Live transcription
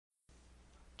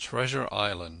Treasure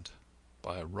Island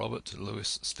by Robert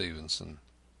Louis Stevenson.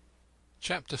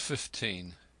 Chapter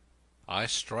 15. I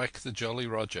Strike the Jolly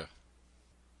Roger.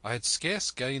 I had scarce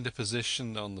gained a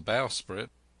position on the bowsprit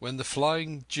when the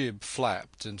flying jib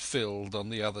flapped and filled on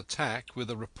the other tack with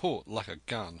a report like a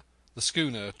gun. The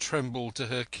schooner trembled to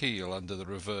her keel under the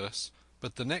reverse,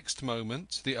 but the next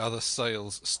moment, the other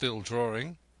sails still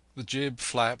drawing, the jib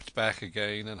flapped back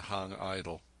again and hung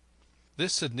idle.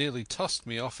 This had nearly tossed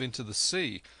me off into the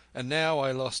sea, and now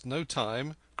I lost no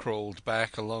time, crawled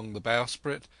back along the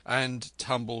bowsprit, and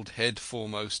tumbled head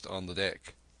foremost on the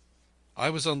deck. I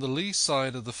was on the lee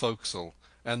side of the forecastle,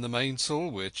 and the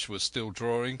mainsail, which was still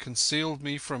drawing, concealed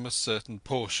me from a certain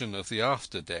portion of the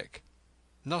after deck.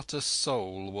 Not a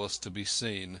soul was to be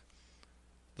seen.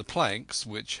 The planks,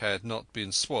 which had not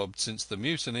been swabbed since the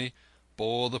mutiny,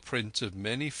 bore the print of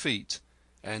many feet,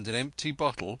 and an empty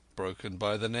bottle, broken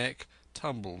by the neck,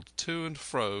 tumbled to and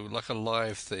fro like a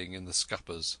live thing in the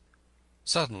scuppers.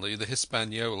 Suddenly the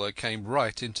Hispaniola came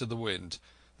right into the wind.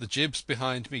 The jibs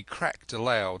behind me cracked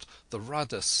aloud, the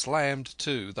rudder slammed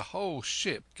to, the whole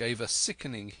ship gave a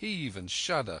sickening heave and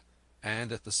shudder,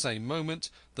 and at the same moment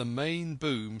the main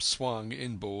boom swung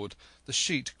inboard, the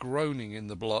sheet groaning in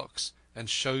the blocks, and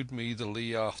showed me the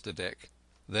lee after deck.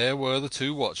 There were the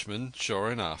two watchmen,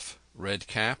 sure enough. Red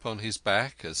Cap on his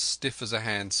back, as stiff as a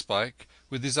handspike,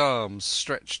 with his arms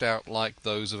stretched out like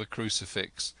those of a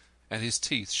crucifix, and his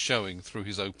teeth showing through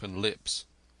his open lips.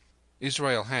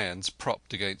 Israel Hands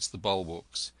propped against the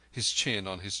bulwarks, his chin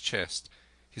on his chest,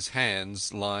 his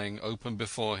hands lying open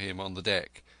before him on the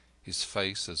deck, his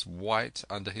face as white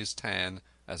under his tan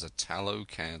as a tallow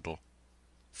candle.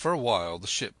 For a while the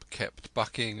ship kept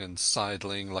bucking and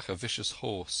sidling like a vicious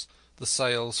horse, the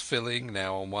sails filling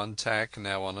now on one tack,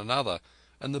 now on another,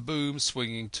 and the boom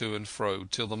swinging to and fro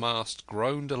till the mast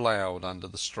groaned aloud under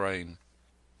the strain.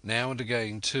 Now and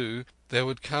again, too, there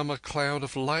would come a cloud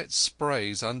of light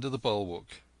sprays under the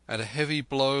bulwark, and a heavy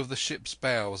blow of the ship's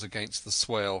bows against the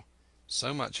swell.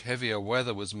 So much heavier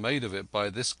weather was made of it by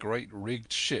this great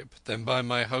rigged ship than by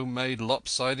my home-made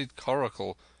lopsided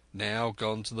coracle, now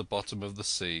gone to the bottom of the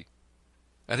sea.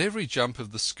 At every jump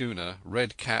of the schooner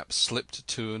Red Cap slipped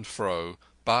to and fro,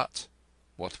 but,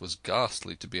 what was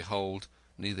ghastly to behold,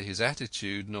 neither his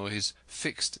attitude nor his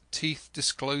fixed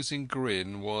teeth-disclosing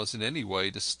grin was in any way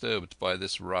disturbed by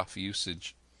this rough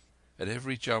usage. At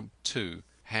every jump, too,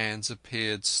 Hands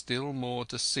appeared still more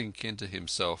to sink into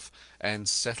himself and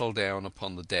settle down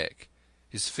upon the deck,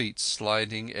 his feet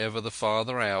sliding ever the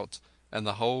farther out, and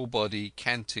the whole body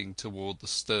canting toward the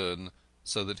stern,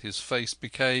 so that his face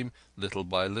became, little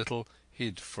by little,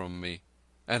 hid from me,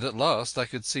 and at last I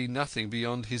could see nothing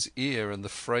beyond his ear and the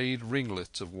frayed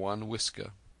ringlet of one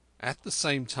whisker. At the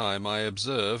same time I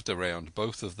observed, around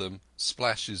both of them,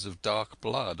 splashes of dark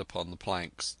blood upon the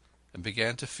planks, and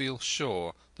began to feel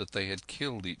sure that they had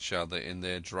killed each other in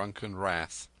their drunken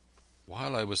wrath.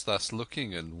 While I was thus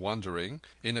looking and wondering,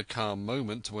 in a calm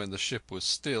moment when the ship was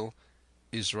still,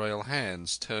 Israel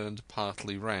Hands turned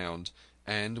partly round,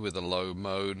 and with a low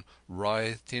moan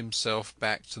writhed himself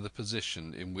back to the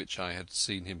position in which I had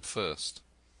seen him first.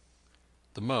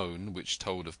 The moan, which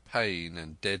told of pain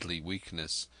and deadly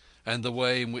weakness, and the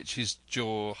way in which his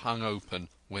jaw hung open,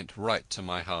 went right to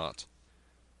my heart.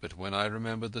 But when I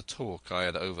remembered the talk I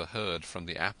had overheard from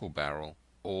the apple barrel,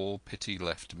 all pity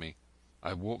left me.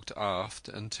 I walked aft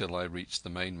until I reached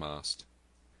the mainmast.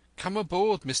 "Come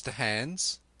aboard, Mr.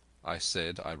 Hands," I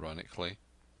said ironically.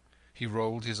 He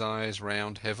rolled his eyes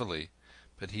round heavily,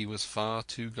 but he was far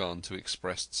too gone to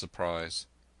express surprise.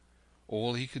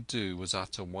 All he could do was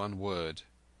utter one word: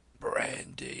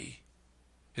 "Brandy."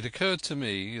 It occurred to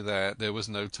me that there was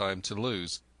no time to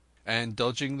lose, and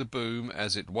dodging the boom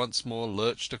as it once more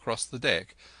lurched across the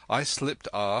deck, I slipped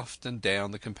aft and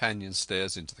down the companion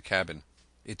stairs into the cabin.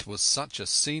 It was such a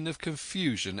scene of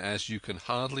confusion as you can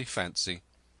hardly fancy.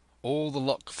 All the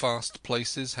lock-fast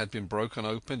places had been broken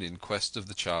open in quest of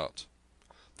the chart.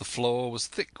 The floor was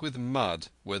thick with mud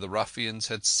where the ruffians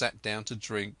had sat down to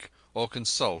drink or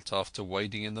consult after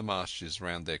wading in the marshes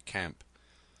round their camp.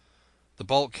 The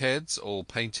bulkheads, all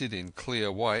painted in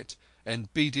clear white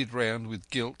and beaded round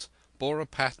with gilt, bore a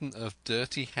pattern of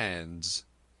dirty hands.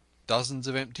 Dozens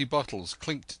of empty bottles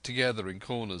clinked together in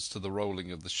corners to the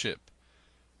rolling of the ship.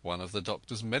 One of the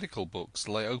doctor's medical books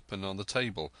lay open on the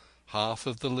table, half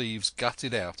of the leaves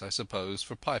gutted out, I suppose,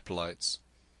 for pipe lights.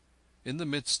 In the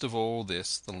midst of all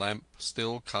this the lamp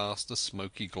still cast a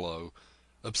smoky glow,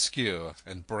 obscure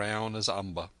and brown as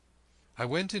umber. I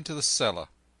went into the cellar.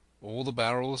 All the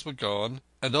barrels were gone,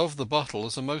 and of the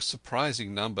bottles a most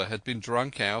surprising number had been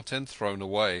drunk out and thrown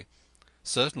away.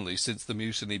 Certainly, since the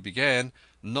mutiny began,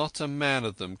 Not a man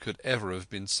of them could ever have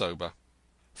been sober.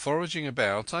 Foraging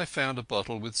about, I found a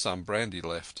bottle with some brandy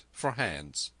left, for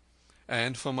Hans,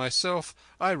 and for myself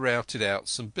I routed out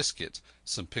some biscuit,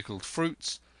 some pickled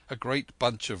fruits, a great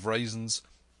bunch of raisins,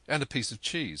 and a piece of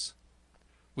cheese.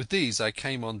 With these I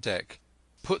came on deck,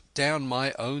 put down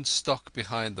my own stock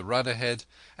behind the rudder head,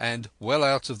 and, well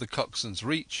out of the coxswain's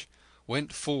reach,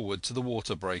 went forward to the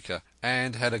water breaker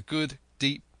and had a good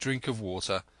deep drink of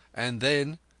water, and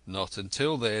then, not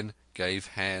until then, gave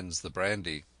Hans the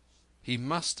brandy. He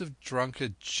must have drunk a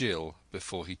gill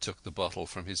before he took the bottle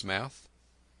from his mouth.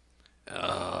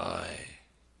 "Aye,"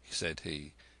 said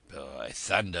he. "By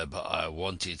thunder, but I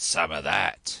wanted some of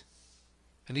that."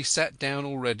 And he sat down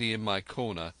already in my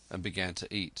corner and began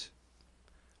to eat.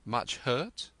 "Much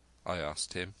hurt?" I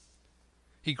asked him.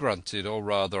 He grunted, or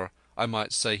rather, I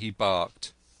might say he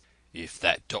barked. "If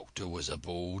that doctor was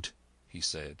aboard," he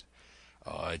said,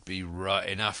 "I'd be right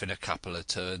enough in a couple of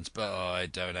turns, but I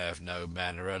don't have no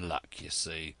manner of luck, you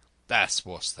see. That's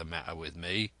what's the matter with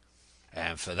me.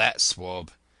 And for that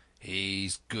swab,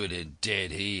 he's good and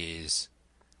dead, he is,"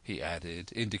 he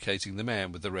added, indicating the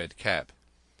man with the red cap.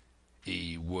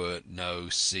 "He weren't no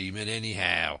seaman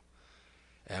anyhow.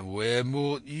 And where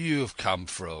mought you have come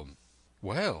from?"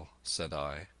 "Well," said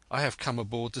I have come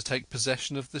aboard to take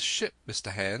possession of this ship,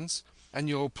 Mr Hans, and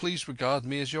you'll please regard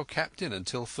me as your captain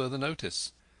until further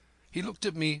notice." He looked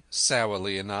at me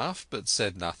sourly enough, but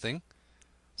said nothing.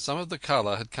 Some of the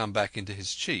colour had come back into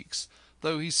his cheeks,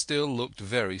 though he still looked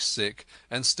very sick,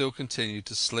 and still continued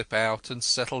to slip out and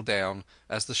settle down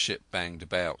as the ship banged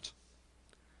about.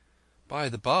 "By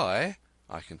the by,"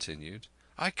 I continued,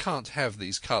 "I can't have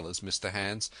these colours, Mr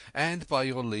Hans, and by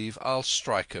your leave I'll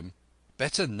strike 'em.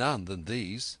 Better none than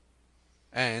these."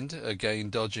 And, again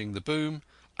dodging the boom,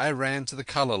 I ran to the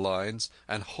colour lines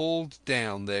and hauled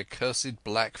down their cursed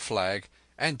black flag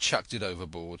and chucked it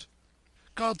overboard.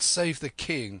 "God save the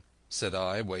King," said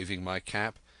I, waving my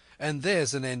cap, "and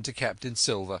there's an end to Captain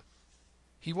Silver."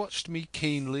 He watched me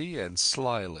keenly and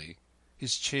slyly,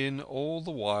 his chin all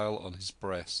the while on his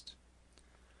breast.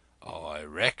 "I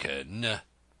reckon,"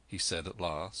 he said at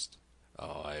last,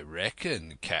 "I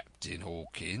reckon, Captain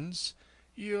Hawkins,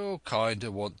 you'll kind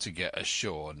of want to get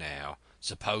ashore now.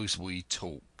 Suppose we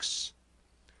talks?"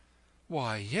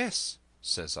 "Why, yes,"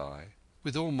 says I,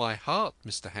 "with all my heart,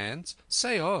 Mr Hans.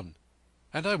 Say on."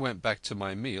 And I went back to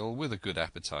my meal with a good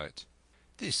appetite.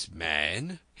 "This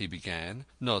man," he began,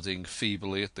 nodding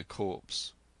feebly at the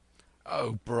corpse.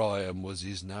 "O'Brien was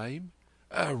his name.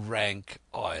 A rank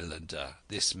islander.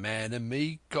 This man and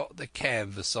me got the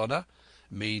canvas on her,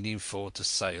 meaning for to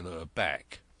sail her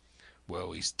back.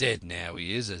 Well, he's dead now,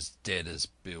 he is, as dead as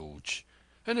bilge.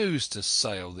 And who's to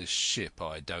sail this ship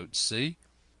I don't see.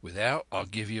 Without, I'll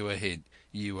give you a hint,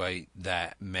 you ain't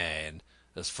that man,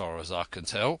 as far as I can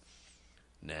tell.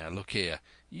 Now look here,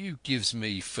 you gives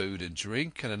me food and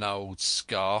drink and an old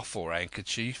scarf or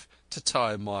handkerchief to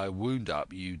tie my wound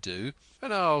up, you do,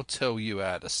 and I'll tell you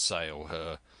how to sail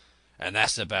her. And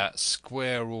that's about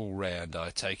square all round,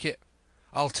 I take it."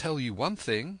 "I'll tell you one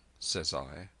thing," says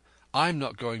I. "I'm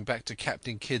not going back to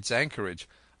Captain Kidd's anchorage.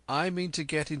 I mean to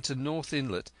get into North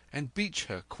Inlet and beach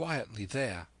her quietly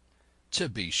there." "To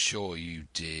be sure you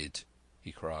did,"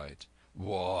 he cried.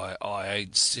 "Why, I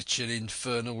ain't sich an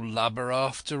infernal lubber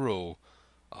after all.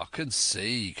 I can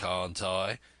see, can't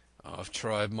I? I've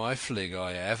tried my fling,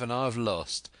 I have, and I've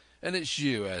lost, and it's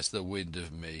you has the wind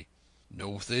of me.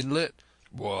 North Inlet?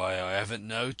 Why, I haven't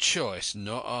no choice,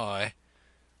 not I.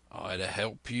 I'd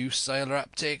help you sail her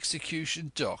up to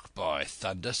Execution Dock, by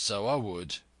thunder, so I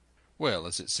would." Well,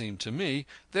 as it seemed to me,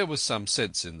 there was some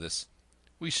sense in this.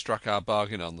 We struck our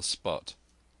bargain on the spot.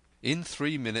 In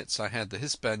 3 minutes I had the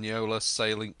Hispaniola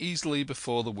sailing easily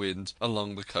before the wind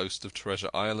along the coast of Treasure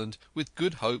Island, with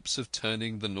good hopes of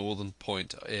turning the northern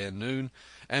point ere noon,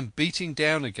 and beating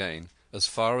down again as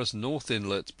far as North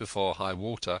Inlet before high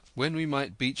water, when we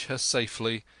might beach her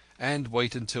safely and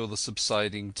wait until the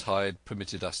subsiding tide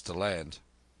permitted us to land.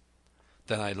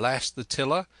 Then I lashed the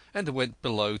tiller and went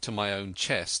below to my own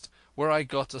chest, where I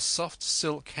got a soft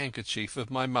silk handkerchief of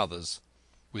my mother's.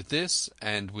 With this,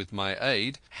 and with my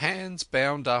aid, Hans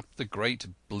bound up the great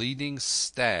bleeding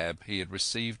stab he had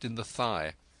received in the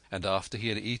thigh, and after he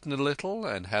had eaten a little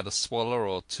and had a swallow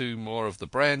or two more of the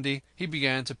brandy, he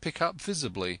began to pick up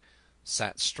visibly,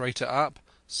 sat straighter up,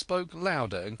 spoke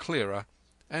louder and clearer,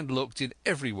 and looked in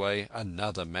every way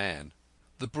another man.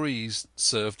 The breeze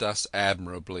served us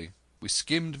admirably. We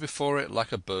skimmed before it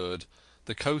like a bird,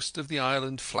 the coast of the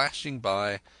island flashing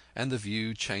by and the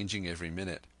view changing every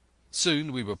minute.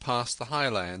 Soon we were past the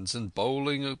highlands and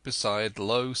bowling beside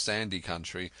low sandy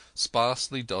country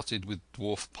sparsely dotted with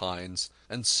dwarf pines,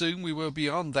 and soon we were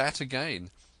beyond that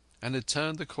again, and had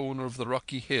turned the corner of the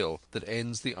rocky hill that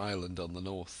ends the island on the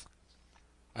north.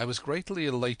 I was greatly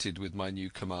elated with my new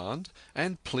command,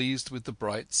 and pleased with the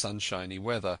bright sunshiny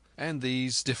weather, and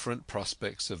these different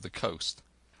prospects of the coast.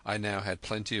 I now had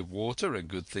plenty of water and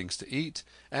good things to eat,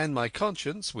 and my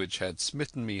conscience, which had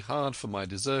smitten me hard for my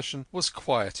desertion, was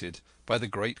quieted by the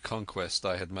great conquest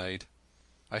I had made.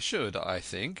 I should, I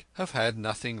think, have had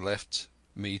nothing left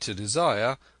me to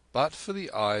desire but for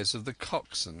the eyes of the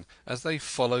coxswain as they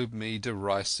followed me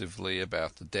derisively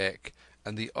about the deck,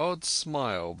 and the odd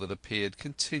smile that appeared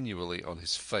continually on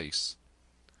his face.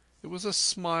 It was a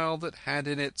smile that had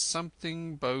in it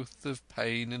something both of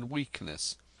pain and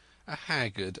weakness, a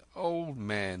haggard old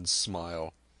man's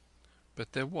smile,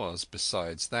 but there was,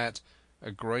 besides that,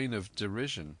 a grain of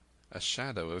derision, a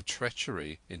shadow of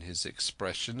treachery in his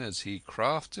expression as he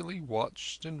craftily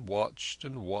watched and watched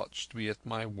and watched me at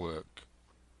my work.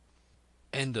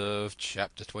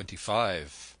 Chapter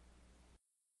 25